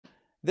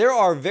There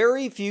are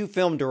very few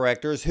film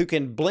directors who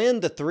can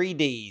blend the three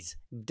Ds,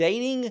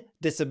 dating,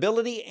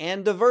 disability,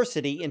 and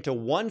diversity into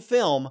one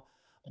film,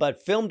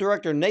 but film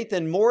director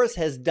Nathan Morris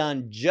has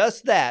done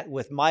just that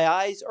with My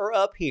Eyes Are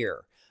Up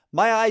Here.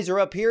 My Eyes Are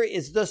Up Here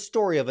is the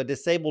story of a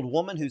disabled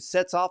woman who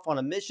sets off on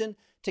a mission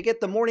to get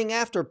the morning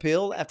after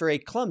pill after a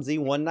clumsy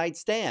one-night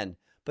stand.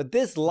 But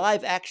this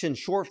live-action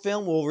short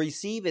film will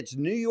receive its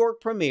New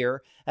York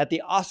premiere at the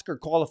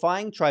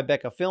Oscar-qualifying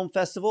Tribeca Film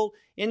Festival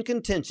in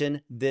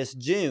Contention this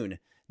June.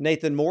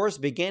 Nathan Morris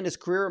began his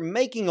career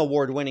making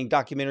award-winning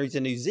documentaries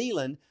in New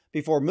Zealand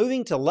before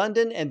moving to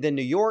London and then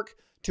New York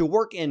to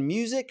work in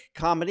music,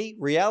 comedy,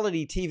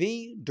 reality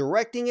TV,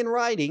 directing, and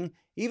writing,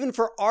 even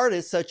for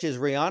artists such as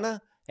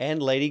Rihanna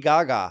and Lady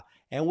Gaga.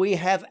 And we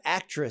have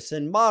actress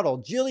and model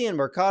Jillian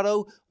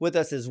Mercado with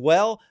us as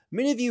well.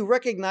 Many of you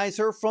recognize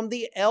her from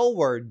the L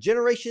Word,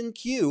 Generation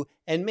Q,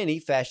 and many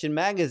fashion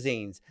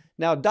magazines.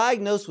 Now,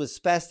 diagnosed with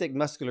spastic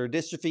muscular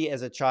dystrophy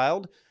as a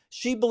child,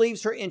 she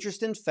believes her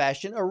interest in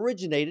fashion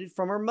originated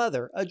from her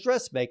mother, a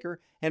dressmaker,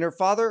 and her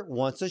father,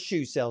 once a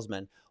shoe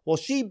salesman. Well,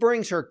 she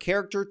brings her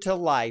character to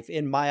life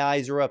in My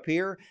Eyes Are Up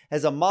Here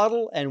as a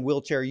model and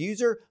wheelchair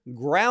user,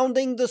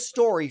 grounding the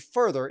story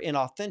further in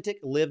authentic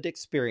lived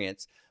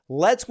experience.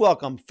 Let's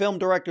welcome film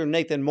director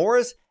Nathan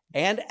Morris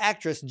and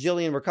actress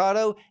Jillian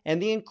Mercado and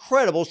the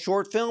incredible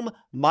short film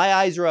My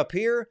Eyes Are Up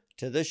Here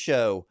to the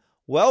show.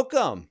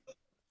 Welcome.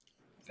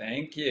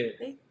 Thank you.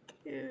 Thank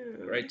you.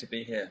 Great to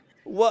be here.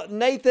 Well,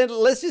 Nathan,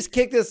 let's just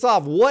kick this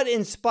off. What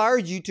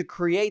inspired you to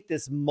create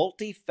this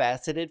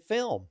multifaceted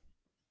film?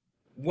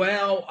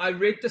 Well, I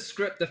read the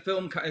script, the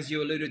film, as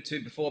you alluded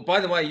to before. By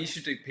the way, you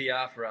should do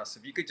PR for us.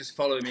 If you could just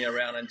follow me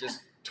around and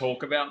just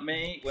talk about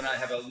me when I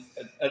have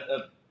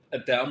a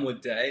downward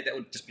day, that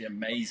would just be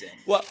amazing.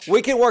 Well,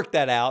 we can work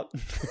that out.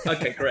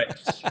 Okay, great.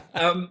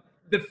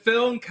 The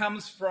film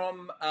comes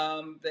from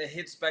the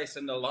headspace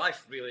and the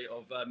life, really,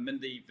 of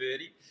Mindy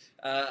Verdi.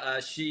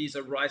 She's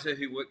a writer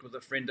who worked with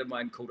a friend of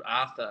mine called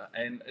Arthur,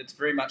 and it's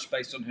very much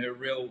based on her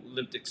real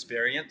lived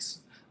experience.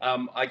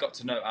 I got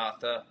to know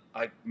Arthur.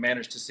 I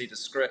managed to see the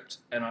script,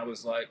 and I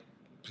was like,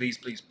 please,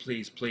 please,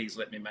 please, please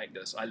let me make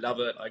this. I love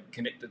it. I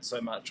connected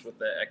so much with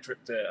the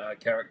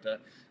character,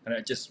 and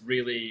I just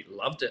really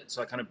loved it.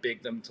 So I kind of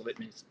begged them to let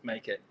me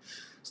make it.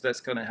 So that's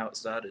kind of how it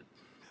started.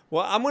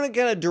 Well, I'm going to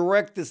kind of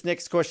direct this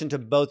next question to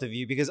both of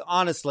you because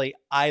honestly,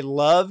 I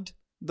loved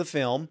the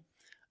film.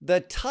 The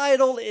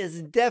title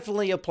is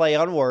definitely a play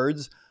on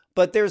words,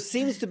 but there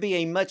seems to be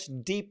a much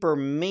deeper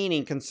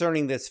meaning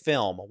concerning this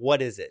film.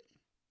 What is it?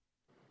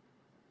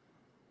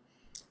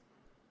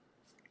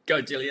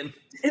 Go, Jillian.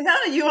 No,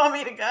 you want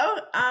me to go?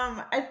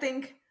 I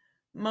think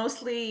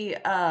mostly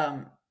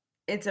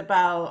it's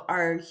about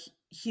our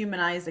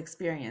humanized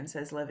experience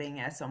as living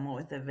as someone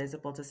with a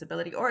visible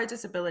disability or a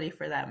disability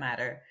for that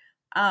matter.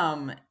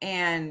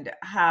 And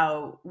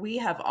how we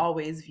have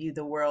always viewed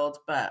the world,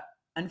 but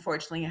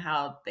unfortunately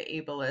how the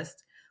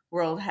ableist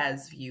world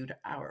has viewed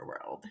our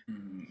world,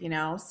 you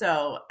know?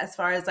 So as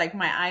far as like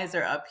My Eyes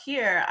Are Up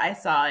Here, I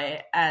saw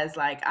it as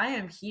like, I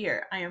am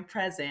here, I am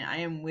present, I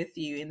am with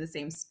you in the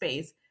same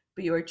space,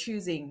 but you're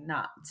choosing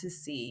not to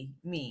see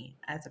me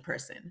as a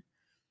person.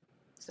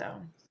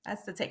 So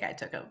that's the take I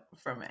took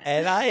from it.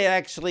 And I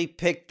actually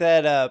picked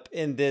that up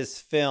in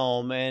this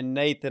film. And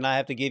Nathan, I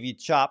have to give you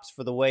chops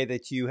for the way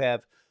that you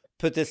have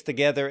put this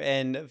together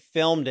and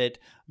filmed it.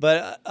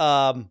 But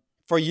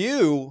for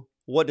you,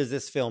 what does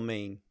this film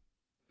mean?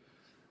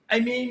 I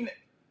mean,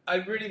 I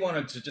really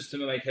wanted to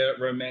make a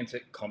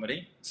romantic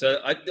comedy. So,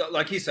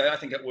 like you say, I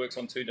think it works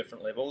on two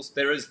different levels.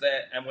 There is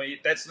that, and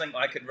that's something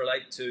I could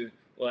relate to,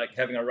 like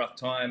having a rough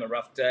time, a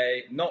rough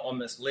day, not on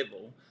this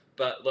level,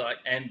 but like,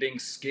 and being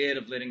scared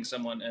of letting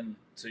someone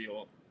into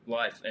your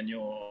life and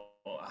your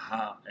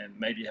heart and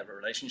maybe have a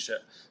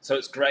relationship. So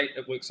it's great.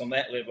 It works on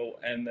that level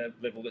and the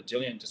level that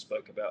Jillian just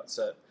spoke about.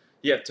 So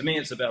yeah, to me,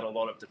 it's about a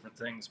lot of different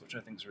things, which I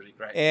think is really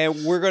great.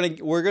 And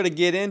we're gonna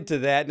get into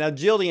that now.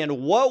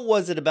 Jillian, what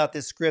was it about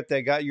this script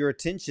that got your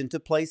attention to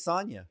play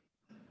Sonia?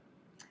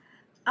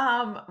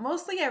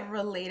 Mostly I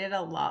related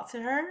a lot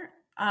to her.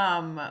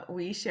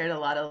 We shared a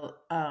lot of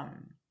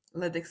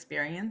lived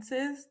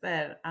experiences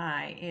that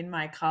I, in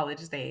my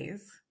college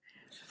days,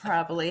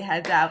 probably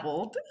had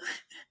dabbled.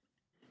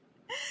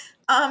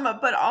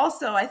 But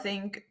also I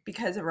think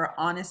because of her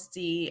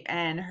honesty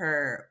and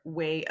her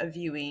way of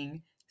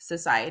viewing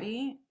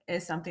society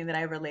is something that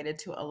I related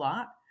to a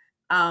lot.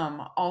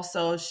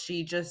 Also,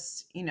 she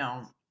just, you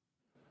know,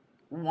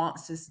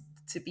 wants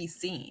to be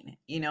seen,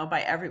 you know,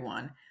 by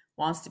everyone,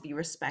 wants to be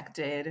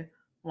respected,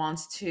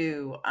 wants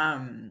to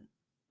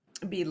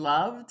be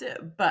loved,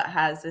 but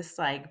has this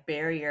like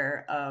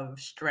barrier of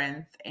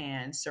strength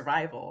and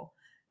survival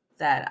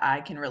that I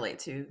can relate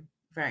to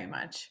very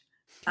much.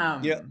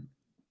 Yeah.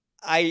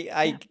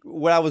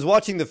 When I was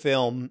watching the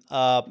film,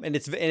 and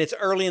it's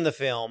early in the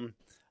film,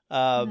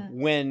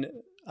 when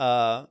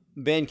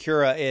Ben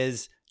Cura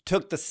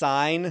took the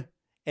sign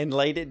and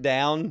laid it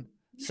down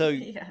so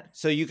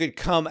you could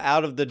come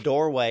out of the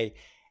doorway,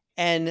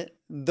 and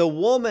the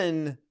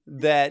woman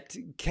that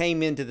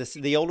came into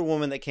the older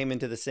woman that came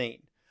into the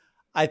scene,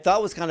 I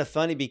thought was kind of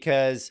funny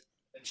because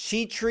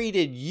she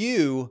treated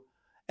you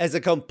as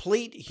a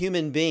complete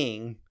human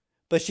being,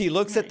 but she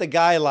looks at Right. the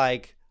guy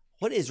like,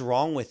 what is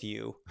wrong with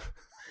you?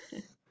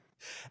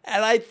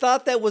 And I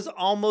thought that was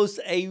almost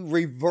a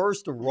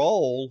reversed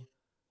role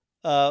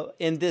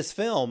in this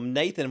film.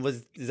 Nathan,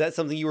 is that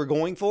something you were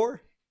going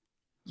for?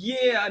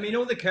 Yeah, I mean,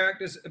 all the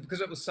characters, because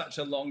it was such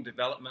a long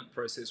development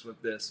process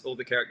with this, all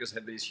the characters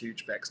have these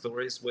huge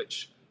backstories,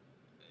 which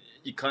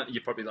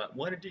you're probably like,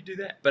 why did you do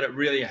that? But it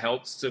really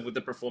helps with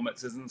the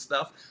performances and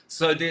stuff.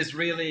 So there's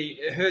really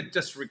her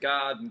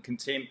disregard and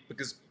contempt,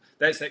 because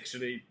that's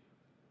actually,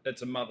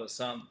 it's a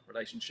mother-son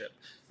relationship,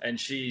 and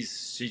she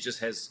just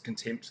has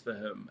contempt for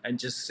him and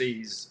just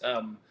sees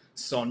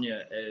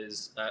Sonia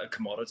as a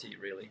commodity,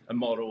 really, a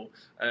model,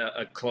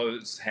 a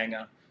clothes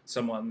hanger,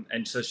 someone.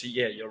 And so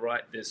yeah, you're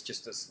right. There's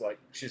just this like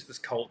she's this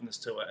coldness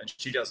to her, and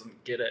she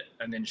doesn't get it.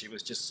 And then she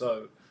was just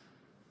so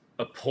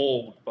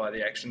appalled by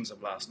the actions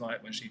of last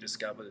night when she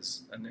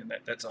discovers, and then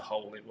that's a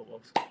whole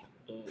level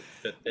of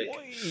bit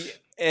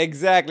thick.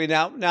 Exactly.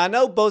 Now I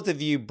know both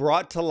of you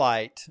brought to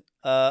light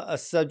a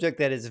subject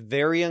that is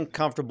very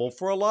uncomfortable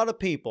for a lot of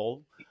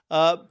people.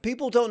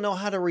 People don't know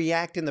how to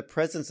react in the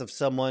presence of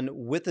someone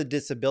with a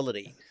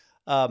disability.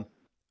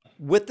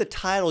 With the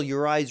title,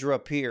 Your Eyes Are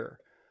Up Here,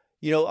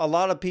 a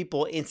lot of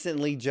people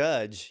instantly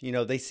judge.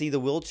 They see the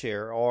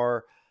wheelchair,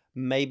 or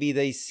maybe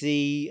they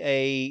see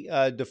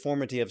a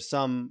deformity of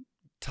some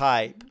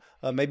type,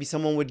 maybe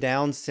someone with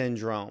Down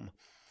syndrome.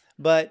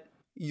 But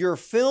your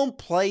film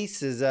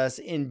places us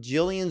in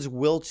Jillian's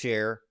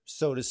wheelchair,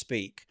 so to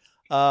speak.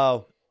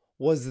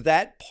 Was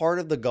that part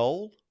of the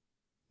goal?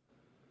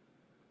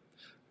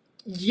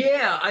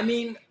 Yeah, I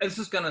mean, this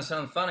is going to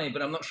sound funny,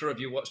 but I'm not sure if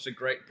you watched the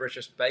Great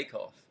British Bake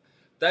Off.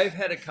 They've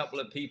had a couple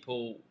of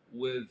people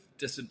with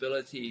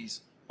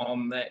disabilities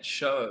on that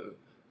show,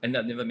 and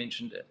they've never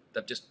mentioned it.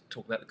 They've just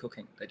talked about the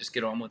cooking. They just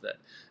get on with it.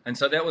 And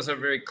so that was a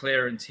very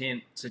clear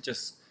intent to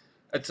just,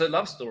 it's a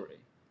love story,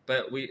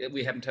 but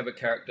we happen to have a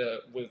character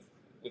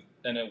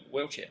in a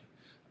wheelchair.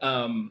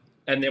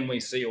 And then we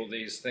see all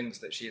these things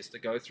that she has to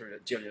go through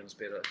that Gillian's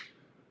better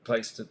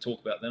place to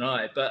talk about than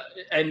I.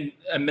 And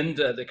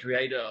Aminda, the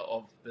creator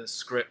of the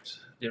script,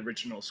 the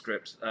original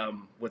script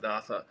with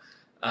Arthur,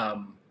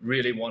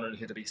 really wanted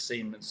her to be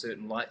seen in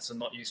certain lights and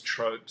not use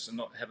tropes and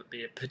not have it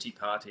be a pity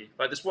party.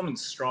 Like, this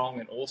woman's strong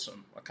and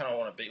awesome. I kind of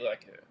want to be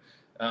like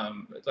her.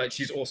 Like,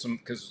 she's awesome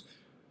because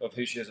of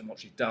who she is and what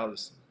she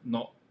does.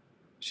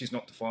 She's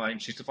not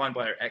defined. She's defined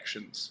by her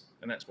actions,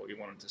 and that's what we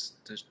wanted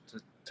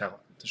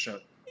to show.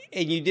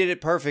 And you did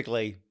it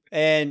perfectly.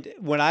 And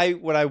when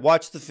I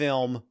watched the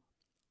film,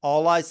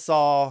 all I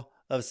saw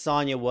of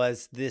Sonia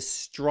was this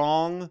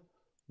strong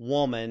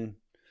woman,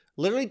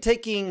 literally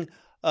taking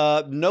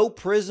no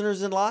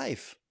prisoners in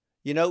life.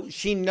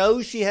 She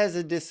knows she has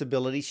a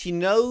disability. She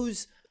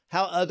knows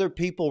how other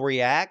people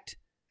react,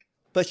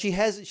 but she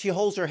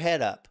holds her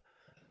head up,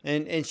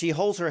 and she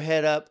holds her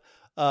head up,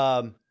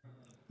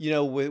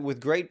 with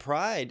great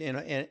pride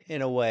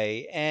in a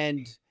way,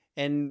 and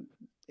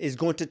is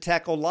going to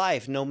tackle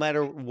life no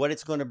matter what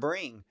it's going to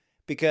bring,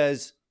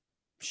 because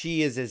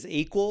she is as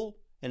equal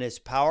and as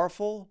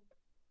powerful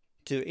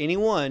to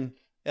anyone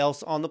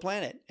else on the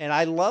planet. And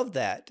I love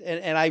that.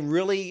 And I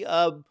really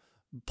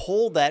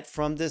pulled that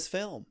from this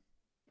film.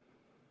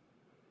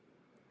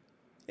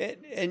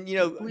 And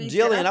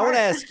Jillian, I want to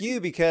ask you,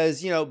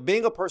 because,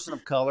 being a person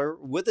of color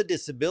with a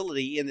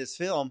disability in this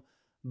film,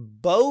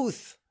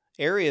 both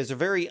areas are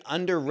very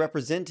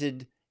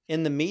underrepresented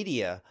in the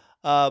media.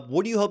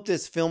 What do you hope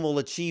this film will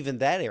achieve in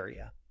that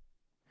area?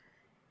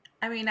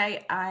 I mean,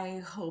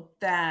 I hope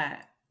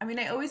that,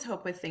 I always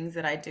hope with things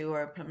that I do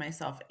or put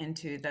myself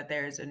into that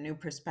there's a new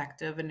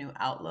perspective, a new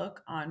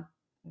outlook on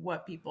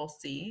what people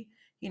see,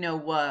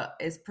 what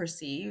is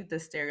perceived, the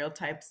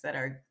stereotypes that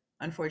are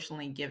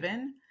unfortunately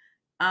given.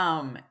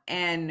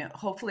 And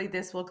hopefully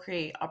this will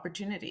create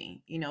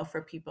opportunity,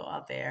 for people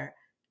out there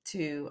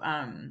to,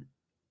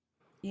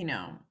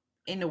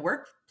 in the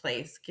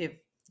workplace, give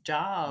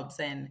jobs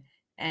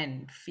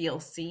and feel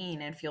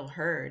seen and feel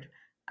heard.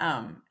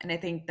 And I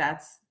think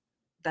that's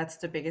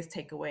the biggest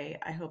takeaway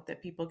I hope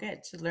that people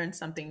get, to learn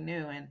something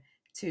new and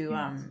to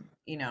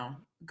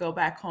go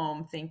back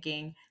home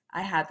thinking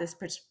I had this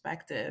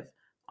perspective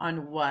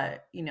on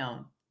what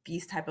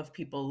these type of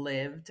people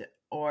lived,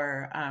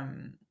 or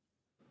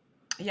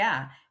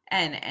yeah,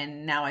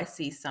 and now I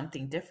see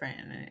something different,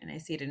 and I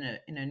see it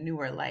in a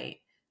newer light.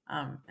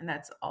 And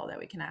that's all that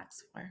we can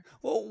ask for.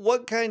 Well,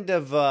 what kind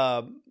of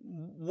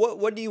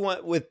what do you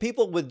want with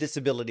people with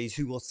disabilities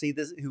who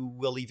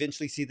will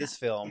eventually see this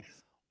film?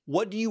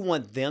 What do you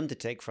want them to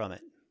take from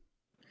it?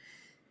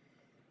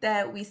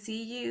 That we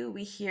see you,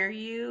 we hear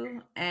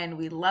you, and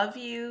we love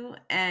you,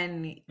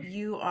 and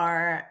you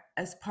are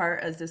as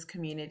part of this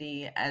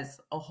community as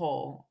a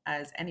whole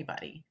as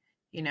anybody,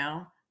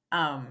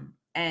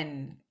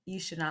 and you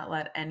should not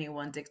let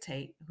anyone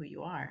dictate who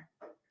you are.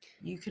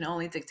 You can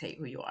only dictate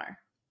who you are.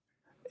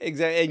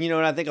 Exactly.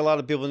 And I think a lot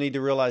of people need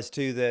to realize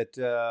too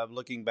that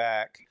looking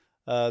back,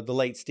 the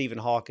late Stephen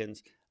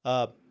Hawkins,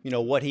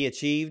 what he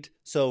achieved.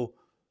 So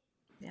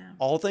Yeah.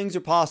 all things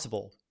are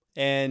possible.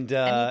 And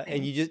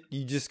Anything.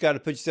 you just got to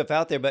put yourself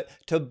out there. But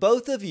to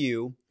both of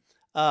you,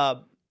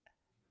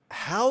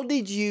 how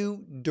did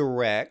you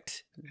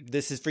direct,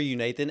 this is for you,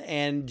 Nathan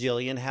and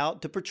Jillian, how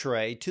to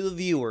portray to the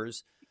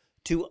viewers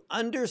to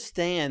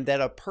understand that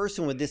a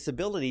person with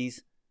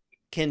disabilities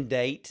can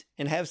date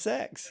and have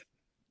sex?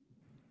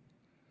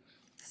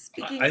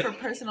 Speaking from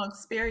personal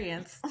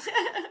experience.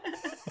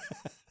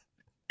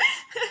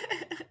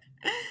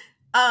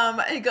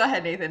 Go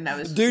ahead, Nathan. That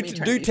was me trying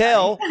to be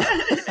tell. funny.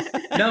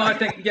 No, I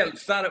think, yeah,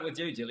 start it with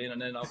you, Jillian,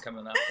 and then I'll come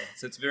in after.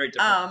 So it's very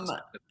different.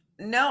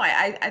 No,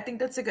 I think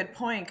that's a good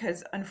point,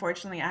 because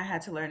unfortunately I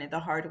had to learn it the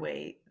hard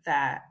way,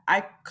 that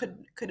I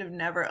could have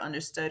never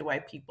understood why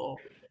people,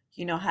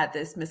 had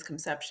this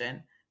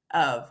misconception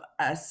of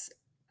us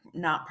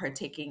not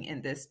partaking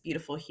in this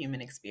beautiful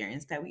human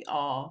experience that we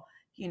all,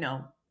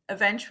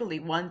 eventually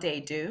one day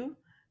do.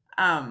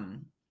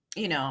 Um,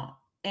 you know,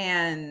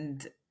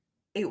 and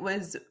it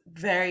was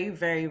very,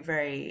 very,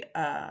 very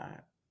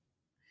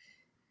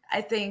I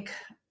think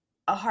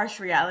a harsh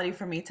reality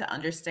for me to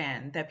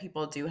understand that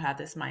people do have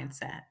this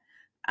mindset.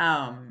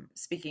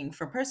 Speaking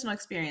from personal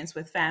experience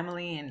with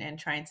family, and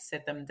trying to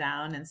sit them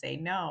down and say,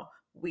 no,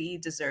 we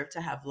deserve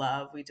to have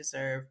love. We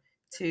deserve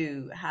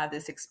to have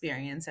this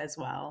experience as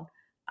well.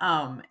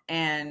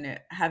 And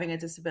having a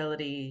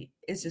disability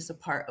is just a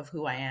part of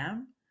who I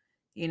am.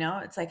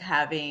 It's like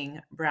having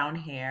brown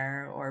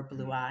hair or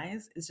blue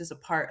eyes. It's just a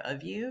part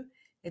of you.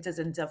 It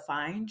doesn't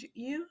define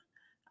you.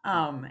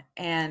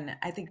 And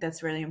I think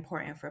that's really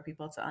important for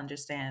people to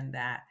understand,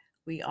 that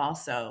we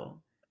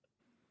also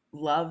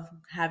love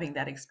having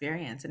that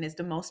experience. And it's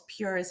the most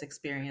purest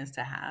experience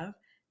to have,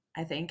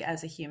 I think,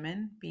 as a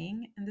human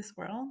being in this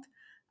world.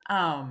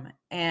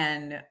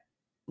 And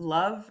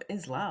love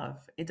is love.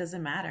 It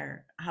doesn't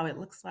matter how it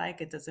looks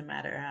like, it doesn't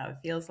matter how it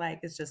feels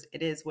like.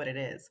 It is what it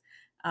is.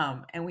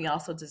 And we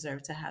also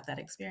deserve to have that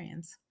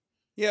experience.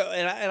 Yeah,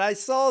 and I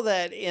saw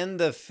that in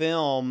the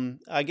film.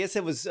 I guess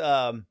it was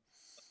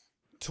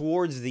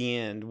towards the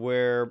end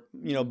where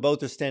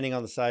both are standing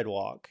on the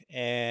sidewalk,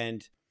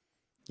 and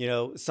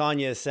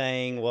Sonia is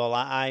saying, "Well,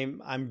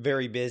 I'm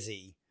very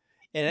busy,"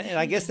 and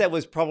I guess that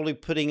was probably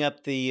putting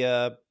up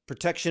the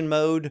protection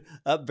mode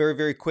up very,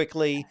 very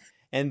quickly,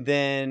 and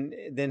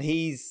then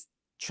he's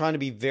trying to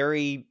be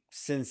very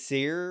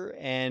sincere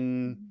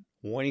and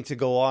wanting to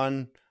go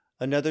on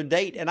another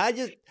date, and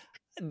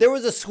there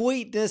was a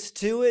sweetness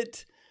to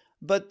it,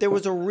 but there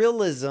was a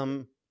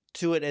realism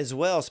to it as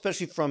well,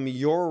 especially from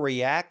your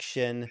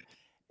reaction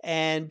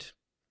and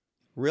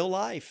real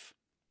life.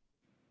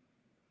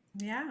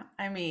 Yeah,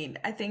 I mean,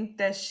 I think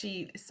that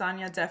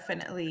Sonia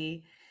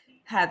definitely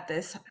had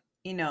this,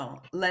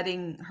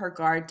 letting her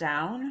guard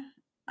down,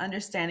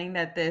 understanding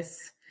that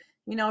this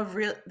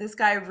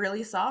guy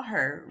really saw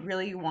her,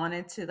 really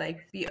wanted to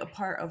like be a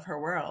part of her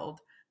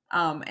world.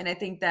 And I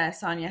think that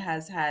Sonia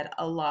has had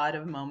a lot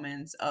of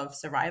moments of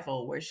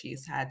survival where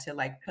she's had to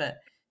like put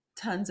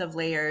tons of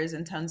layers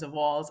and tons of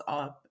walls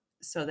up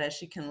so that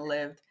she can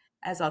live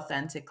as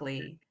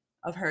authentically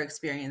of her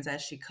experience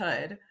as she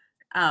could.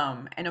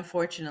 And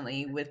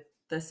unfortunately, with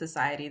the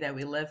society that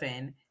we live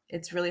in,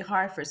 it's really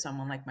hard for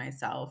someone like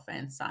myself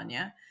and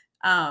Sonia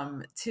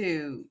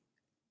to,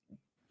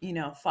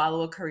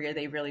 follow a career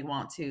they really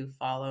want to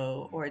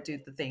follow, or do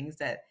the things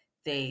that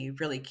they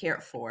really care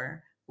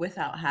for,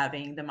 without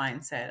having the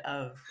mindset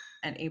of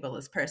an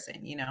ableist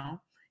person,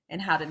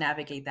 and how to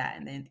navigate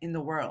that in the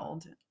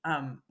world,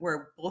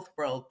 where both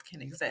worlds can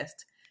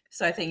exist.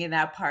 So I think in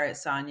that part,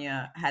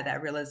 Sonia had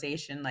that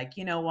realization, like,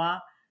 you know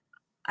what?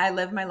 I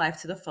live my life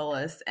to the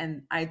fullest,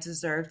 and I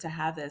deserve to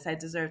have this. I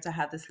deserve to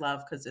have this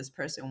love because this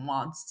person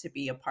wants to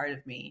be a part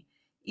of me.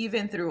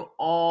 Even through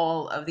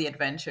all of the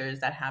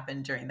adventures that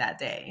happened during that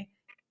day,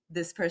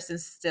 this person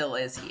still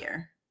is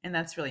here. And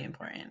that's really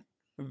important.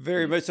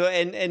 Very much so.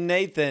 And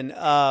Nathan,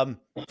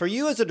 for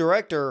you as a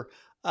director,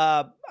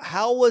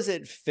 how was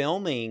it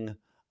filming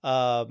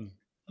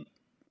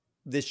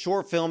this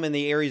short film in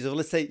the areas of,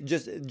 let's say,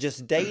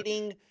 just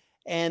dating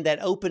and that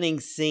opening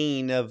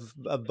scene of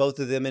both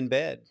of them in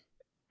bed?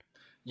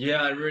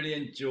 Yeah, I really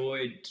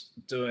enjoyed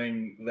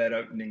doing that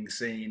opening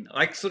scene.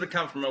 I sort of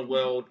come from a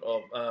world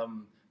of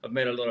I've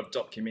made a lot of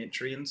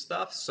documentary and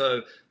stuff.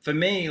 So for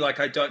me, like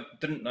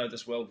didn't know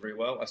this world very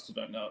well. I still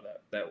don't know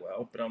it that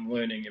well, but I'm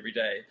learning every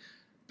day.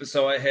 But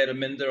so I had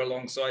Aminda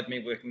alongside me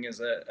working as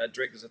a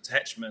director's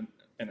attachment,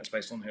 and it's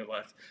based on her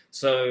life.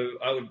 So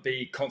I would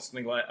be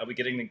constantly like, are we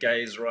getting the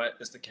gaze right?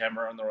 Is the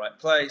camera in the right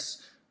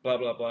place? Blah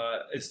blah blah.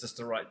 It's just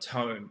the right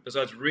tone. Because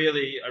I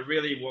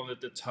really wanted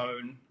the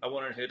tone. I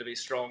wanted her to be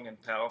strong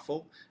and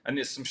powerful. And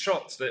there's some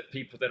shots that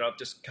I've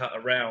just cut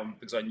around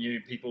because I knew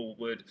people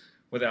would,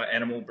 with our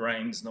animal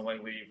brains and the way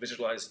we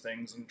visualize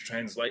things and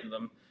translate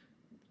them,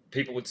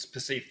 people would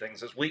perceive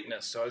things as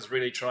weakness. So I was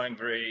really trying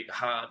very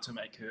hard to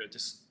make her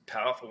just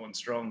powerful and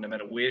strong, no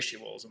matter where she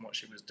was and what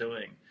she was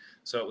doing.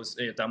 So it was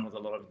done with a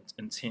lot of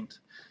intent.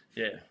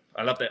 Yeah,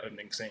 I love that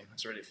opening scene.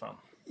 It's really fun.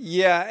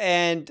 Yeah,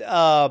 and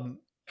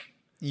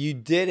you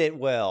did it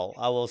well.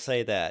 I will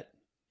say that.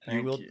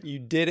 Thank you. You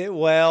did it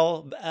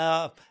well.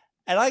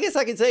 And I guess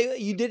I can say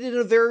you did it in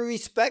a very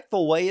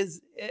respectful way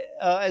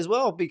as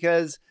well,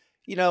 because,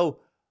 you know,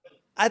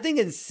 I think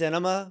in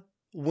cinema,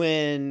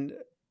 when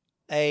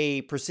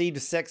a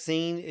perceived sex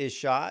scene is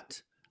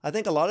shot, I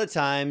think a lot of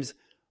times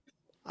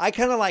I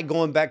kind of like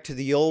going back to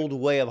the old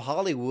way of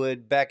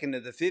Hollywood back into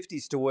the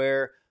 50s, to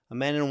where a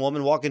man and a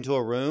woman walk into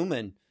a room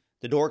and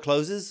the door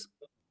closes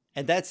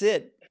and that's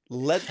it.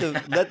 Let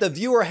the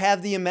viewer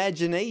have the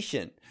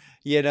imagination,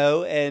 you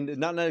know, and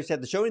not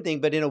necessarily have to show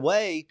anything. But in a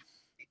way,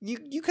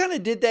 you kind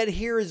of did that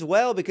here as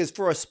well, because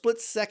for a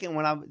split second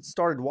when I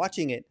started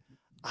watching it,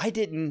 I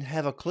didn't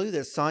have a clue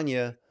that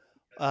Sonia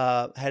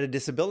had a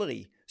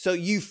disability. So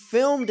you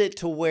filmed it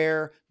to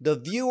where the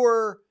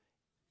viewer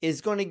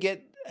is going to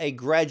get a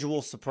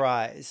gradual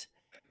surprise,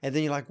 and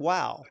then you're like,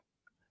 wow.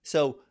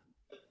 So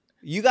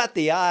you got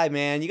the eye,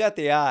 man. You got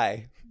the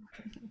eye.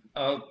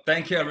 Oh,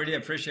 thank you. I really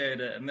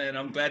appreciate it. And then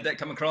I'm glad that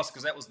come across,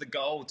 because that was the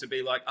goal, to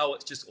be like, oh,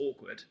 it's just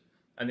awkward.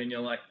 And then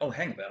you're like, oh,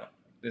 hang about.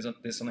 There's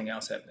something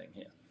else happening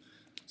here.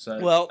 So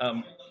Well,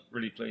 I'm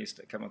really pleased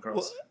to come across.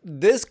 Well,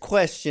 this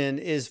question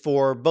is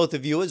for both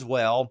of you as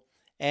well.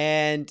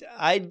 And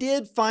I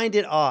did find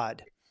it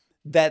odd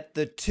that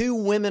the two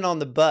women on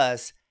the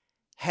bus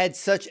had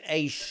such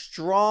a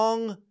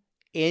strong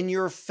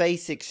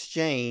in-your-face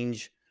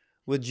exchange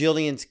with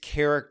Jillian's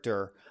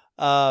character.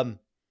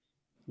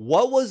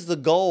 What was the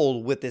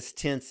goal with this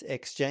tense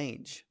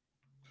exchange?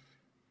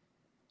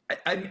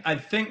 I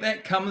think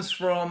that comes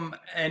from,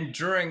 and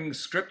during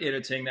script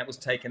editing, that was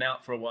taken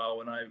out for a while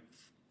when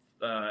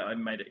I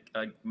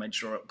made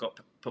sure it got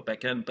put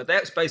back in. But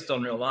that's based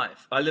on real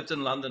life. I lived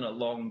in London a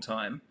long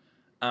time.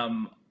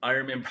 I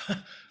remember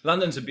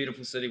London's a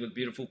beautiful city with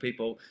beautiful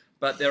people,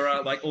 but there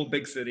are, like all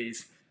big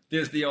cities,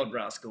 there's the odd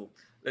rascal.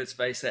 Let's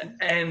face it.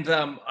 And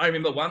I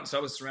remember once I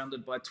was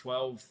surrounded by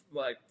 12,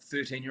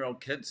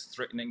 13-year-old kids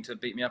threatening to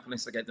beat me up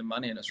unless I gave them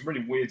money. And it's a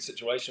really weird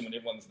situation when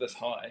everyone's this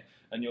high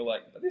and you're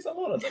like, but there's a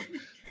lot of them.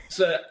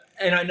 So,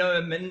 and I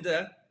know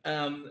Aminda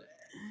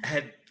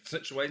had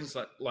situations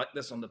like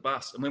this on the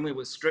bus. And when we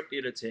were script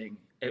editing,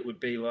 it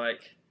would be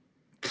like,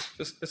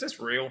 is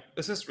this real?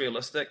 Is this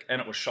realistic? And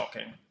it was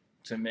shocking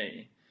to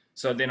me.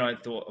 So then I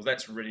thought, oh,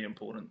 that's really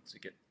important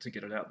to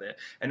get it out there.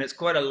 And it's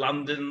quite a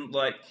London,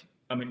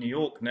 I'm in New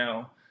York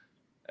now,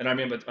 and I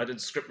remember I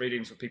did script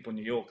readings with people in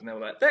New York, and they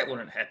were like, that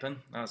wouldn't happen.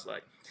 And I was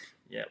like,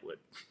 yeah, it would.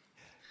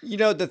 You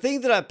know, the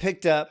thing that I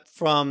picked up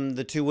from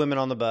the two women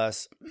on the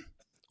bus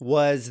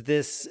was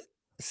this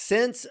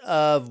sense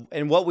of,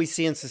 and what we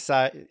see in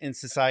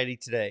society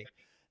today,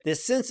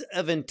 this sense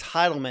of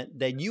entitlement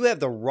that you have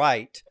the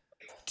right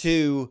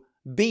to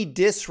be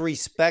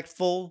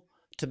disrespectful,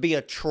 to be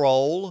a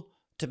troll,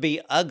 to be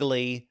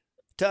ugly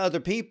to other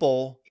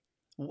people,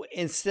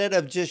 instead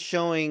of just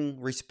showing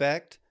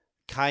respect,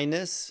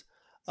 kindness.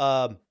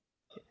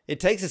 It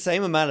takes the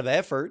same amount of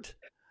effort.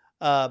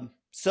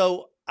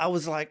 So I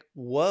was like,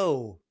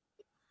 whoa,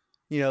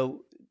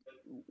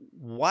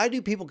 why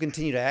do people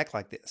continue to act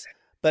like this?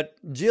 But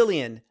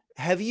Jillian,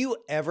 have you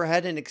ever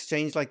had an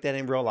exchange like that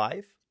in real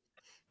life?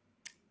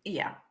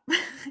 Yeah.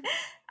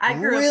 I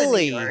grew up in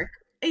New York.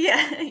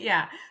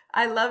 Yeah.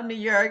 I love New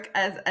York,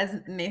 as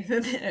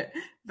Nathan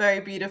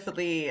very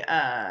beautifully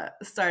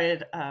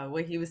started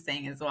what he was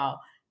saying as well.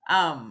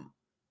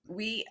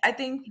 I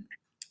think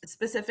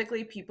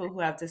specifically people who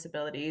have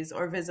disabilities,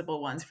 or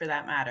visible ones for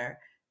that matter,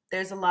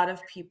 there's a lot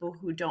of people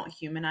who don't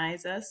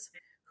humanize us,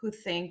 who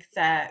think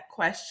that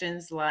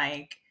questions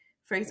like,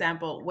 for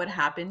example, what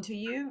happened to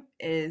you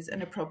is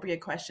an appropriate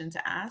question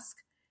to ask,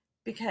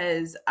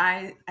 because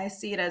I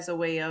see it as a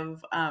way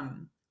of,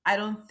 I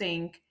don't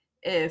think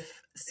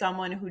if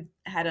someone who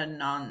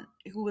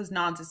was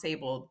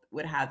non-disabled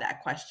would have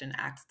that question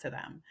asked to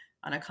them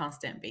on a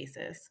constant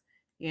basis,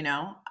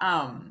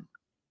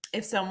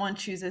 if someone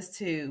chooses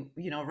to,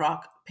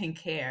 rock pink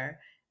hair,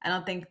 I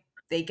don't think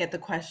they get the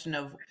question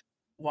of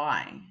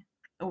why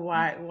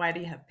do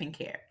you have pink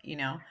hair,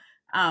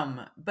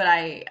 but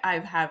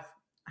I've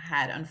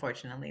had,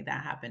 unfortunately,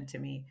 that happen to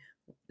me,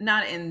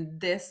 not in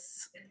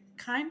this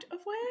kind of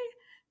way,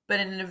 but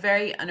in a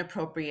very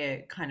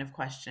inappropriate kind of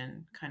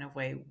question kind of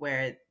way,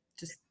 where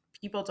just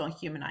people don't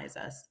humanize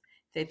us.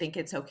 They think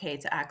it's okay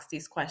to ask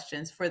these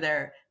questions for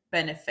their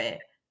benefit,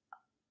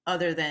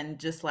 other than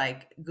just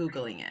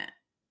Googling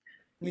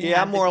it.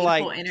 I'm more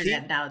like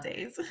internet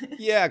nowadays.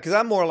 Yeah, because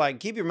I'm more like,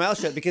 keep your mouth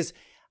shut, because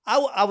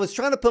I was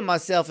trying to put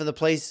myself in the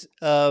place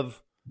of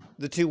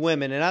the two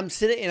women, and I'm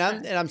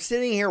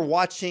sitting here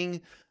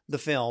watching the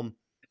film,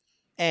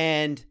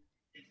 and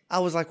I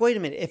was like, wait a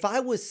minute, if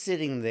I was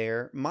sitting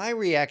there, my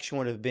reaction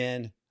would have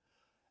been,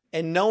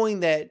 and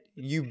knowing that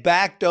you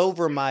backed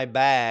over my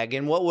bag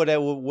and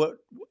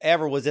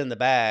whatever was in the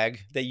bag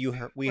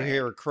that we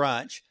hear a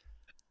crunch,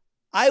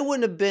 I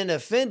wouldn't have been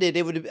offended.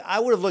 I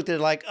would have looked at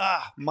it like,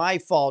 my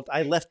fault.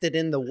 I left it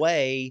in the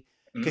way,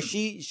 because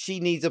she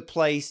needs a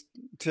place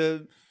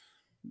to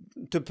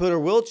put her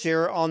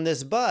wheelchair on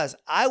this bus.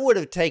 I would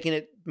have taken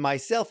it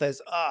myself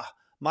as,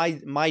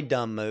 my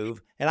dumb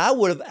move, and I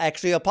would have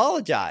actually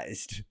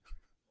apologized.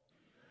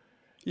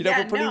 for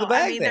Yeah, putting the no, I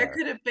bag mean there.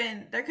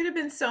 there could have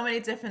been so many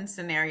different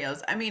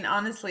scenarios. I mean,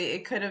 honestly,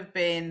 it could have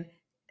been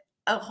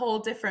a whole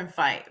different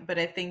fight, but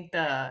I think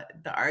the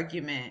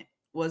argument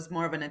was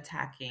more of an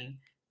attacking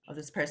of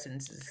this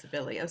person's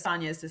disability, of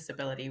Sonya's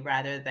disability,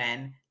 rather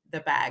than the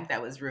bag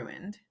that was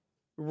ruined.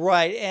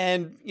 Right.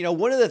 And,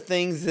 one of the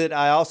things that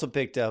I also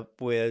picked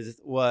up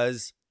was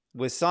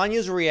with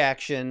Sonya's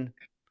reaction,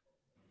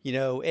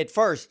 at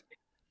first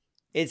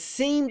it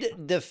seemed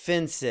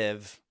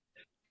defensive,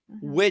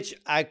 Hmm. which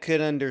I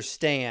could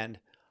understand,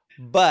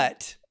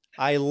 but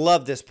I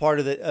love this part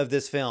of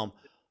this film.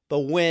 But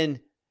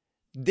when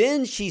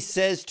then she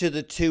says to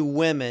the two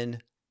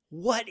women,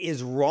 "What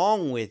is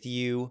wrong with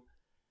you?"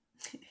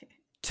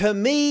 To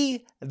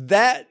me,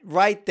 that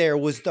right there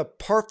was the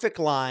perfect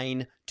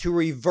line to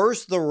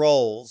reverse the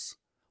roles.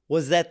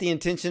 Was that the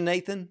intention,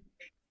 Nathan?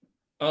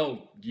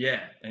 Oh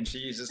yeah, and she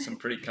uses some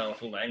pretty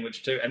colorful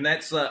language too, and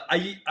that's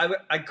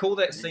I call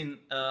that scene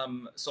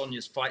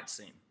Sonia's fight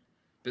scene,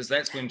 because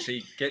that's when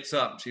she gets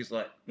up. She's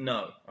like,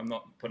 "No, I'm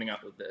not putting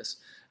up with this,"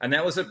 and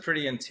that was a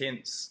pretty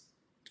intense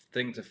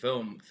thing to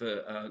film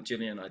for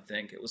Jillian. I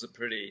think it was a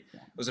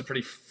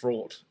pretty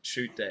fraught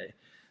shoot day,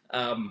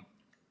 um,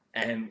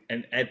 and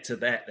add to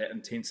that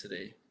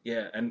intensity.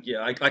 Yeah, and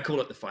yeah, I call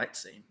it the fight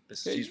scene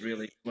because she's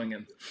really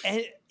swinging.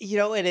 And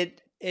and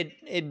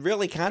it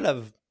really kind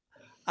of,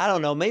 I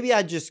don't know, maybe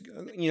I just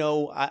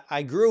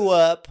I grew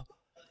up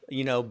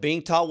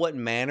being taught what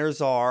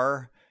manners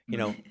are,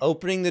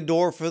 opening the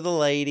door for the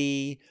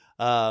lady.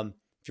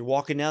 If you're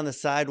walking down the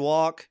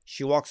sidewalk,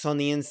 she walks on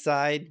the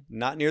inside,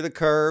 not near the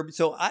curb.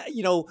 So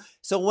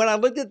so when I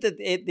looked at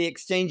the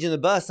exchange in the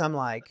bus, I'm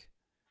like,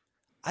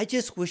 I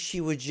just wish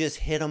she would just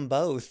hit them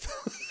both.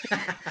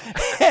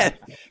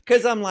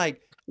 Because I'm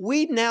like,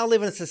 we now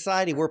live in a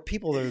society where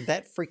people are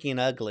that freaking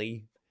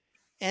ugly,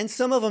 and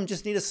some of them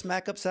just need a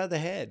smack upside the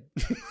head.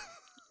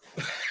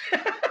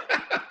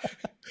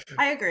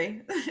 I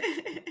agree.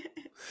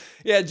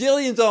 Yeah,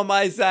 Jillian's on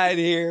my side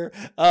here.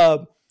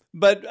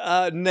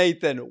 But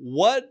Nathan,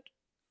 what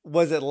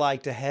was it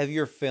like to have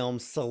your film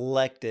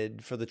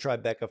selected for the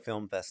Tribeca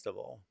Film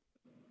Festival?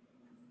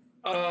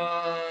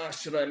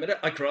 Should I admit it?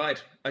 I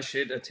cried. I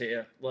shed a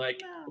tear.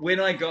 Like No. when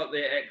I got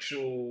the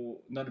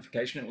actual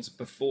notification, it was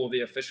before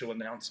the official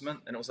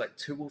announcement, and it was like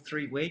 2 or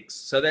 3 weeks.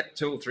 So that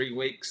 2 or 3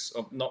 weeks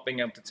of not being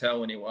able to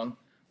tell anyone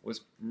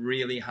was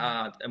really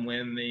hard. And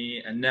when the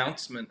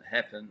announcement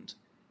happened,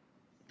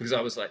 because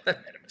I was like, they've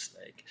made a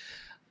mistake.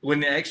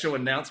 When the actual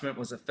announcement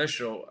was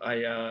official, I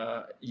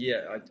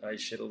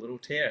shed a little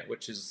tear,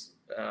 which is,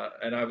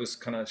 and I was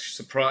kind of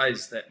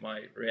surprised at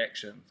my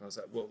reaction. I was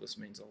like, well, this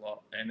means a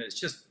lot, and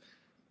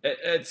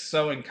it's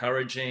so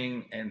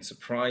encouraging and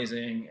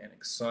surprising and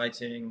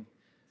exciting,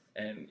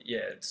 and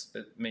yeah,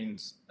 it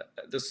means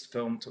this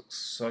film took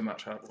so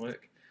much hard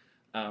work,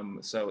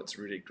 so it's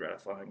really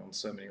gratifying on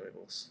so many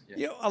levels.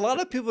 Yeah. A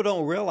lot of people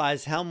don't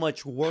realize how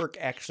much work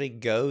actually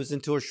goes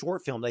into a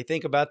short film. They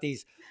think about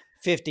these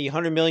 50,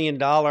 $100 million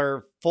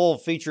full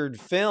featured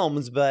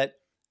films, but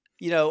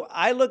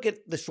I look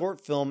at the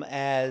short film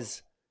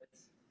as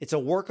it's a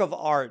work of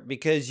art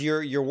because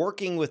you're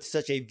working with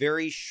such a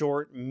very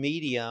short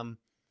medium,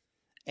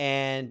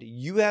 and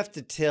you have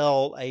to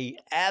tell a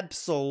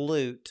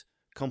absolute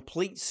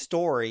complete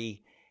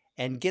story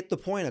and get the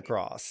point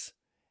across.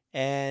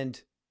 And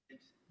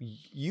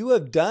you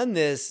have done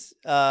this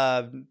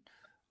uh,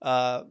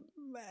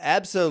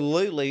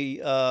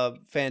 absolutely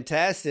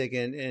fantastic,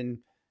 and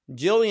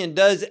Jillian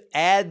does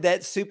add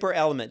that super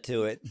element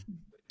to it.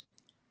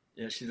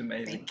 Yeah, she's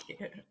amazing. Thank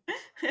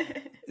you.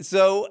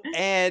 So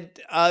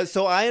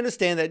I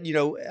understand that,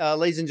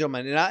 ladies and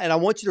gentlemen, and I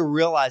want you to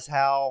realize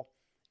how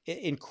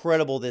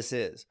incredible this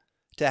is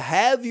to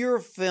have your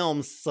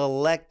film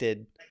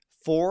selected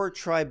for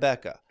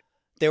Tribeca.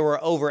 There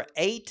were over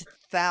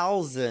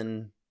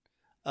 8,000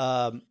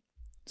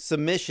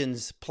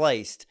 submissions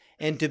placed,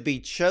 and to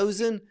be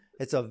chosen,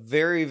 it's a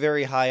very,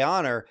 very high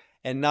honor.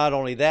 And not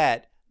only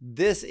that,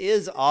 this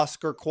is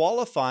Oscar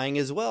qualifying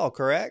as well,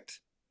 correct?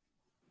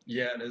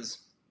 Yeah, it is.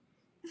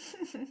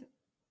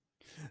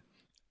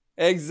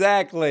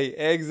 Exactly.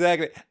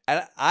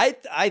 And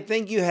I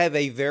think you have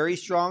a very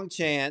strong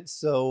chance.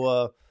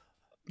 So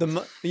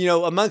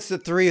amongst the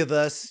three of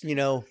us,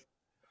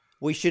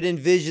 we should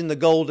envision the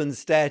golden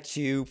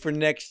statue for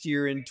next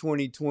year in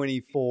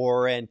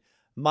 2024. And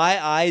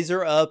my eyes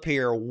are up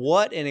here.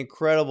 What an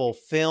incredible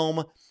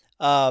film.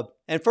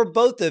 And for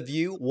both of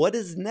you, what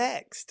is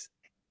next?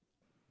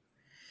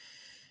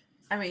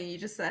 I mean, you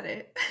just said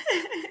it.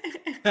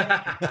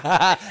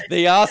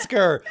 The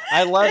Oscar.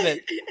 I love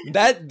it.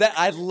 That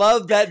I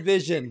love that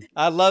vision.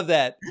 I love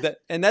that.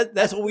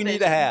 That's what we need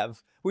to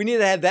have. We need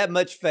to have that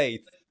much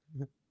faith.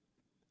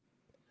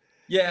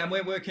 Yeah, and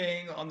we're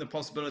working on the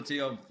possibility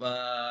of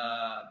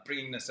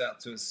bringing this out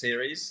to a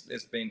series.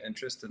 There's been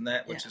interest in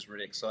that, which is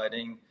really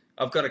exciting.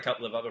 I've got a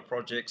couple of other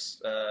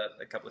projects,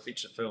 a couple of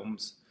feature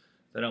films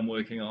that I'm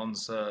working on.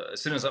 So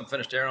as soon as I'm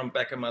finished there, I'm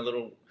back in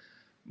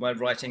my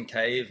writing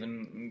cave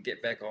and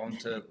get back on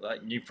to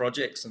like new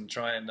projects and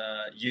try and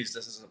use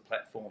this as a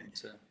platform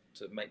to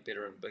make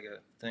better and bigger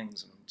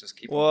things and just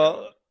keep on Well,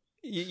 going.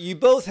 you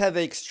both have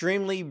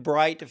extremely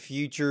bright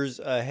futures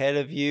ahead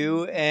of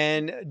you.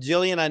 And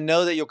Jillian, I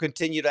know that you'll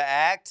continue to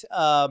act.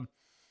 Are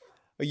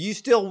you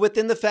still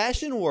within the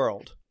fashion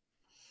world?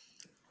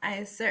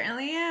 I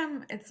certainly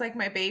am. It's like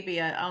my baby.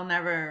 I'll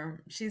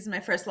never, she's my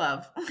first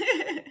love.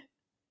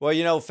 Well,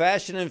 you know,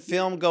 fashion and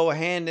film go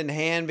hand in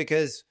hand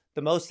because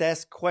the most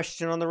asked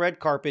question on the red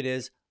carpet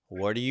is,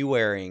 what are you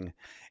wearing?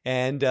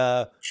 And,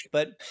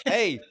 but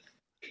hey,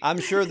 I'm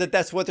sure that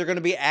that's what they're going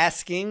to be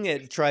asking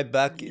at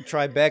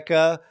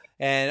Tribeca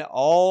and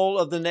all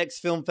of the next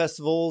film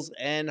festivals.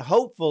 And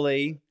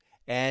hopefully,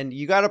 and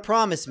you got to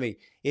promise me,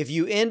 if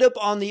you end up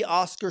on the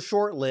Oscar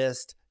short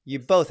list, you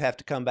both have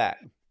to come back.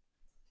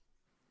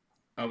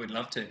 Oh, we'd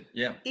love to.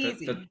 Yeah,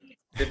 Easy. for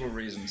several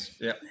reasons.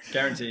 Yeah,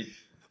 guaranteed.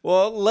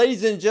 Well,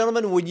 ladies and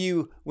gentlemen, when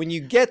you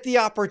get the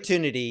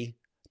opportunity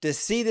to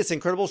see this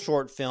incredible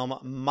short film,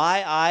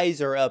 My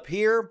Eyes Are Up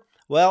Here,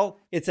 well,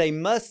 it's a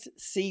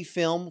must-see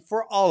film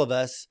for all of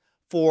us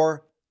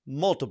for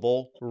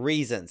multiple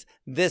reasons.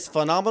 This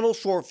phenomenal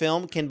short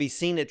film can be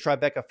seen at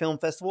Tribeca Film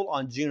Festival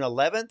on June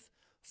 11th,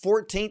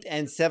 14th,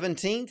 and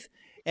 17th.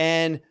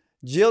 And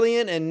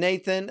Jillian and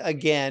Nathan,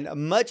 again,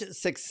 much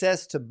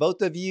success to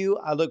both of you.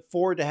 I look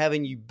forward to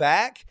having you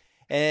back.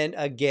 And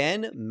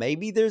again,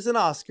 maybe there's an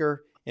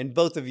Oscar in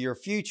both of your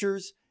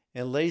futures.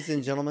 And ladies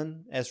and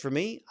gentlemen, as for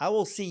me, I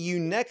will see you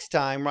next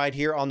time right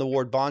here on the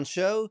Ward Bond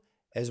Show,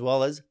 as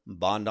well as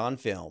Bond on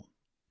Film.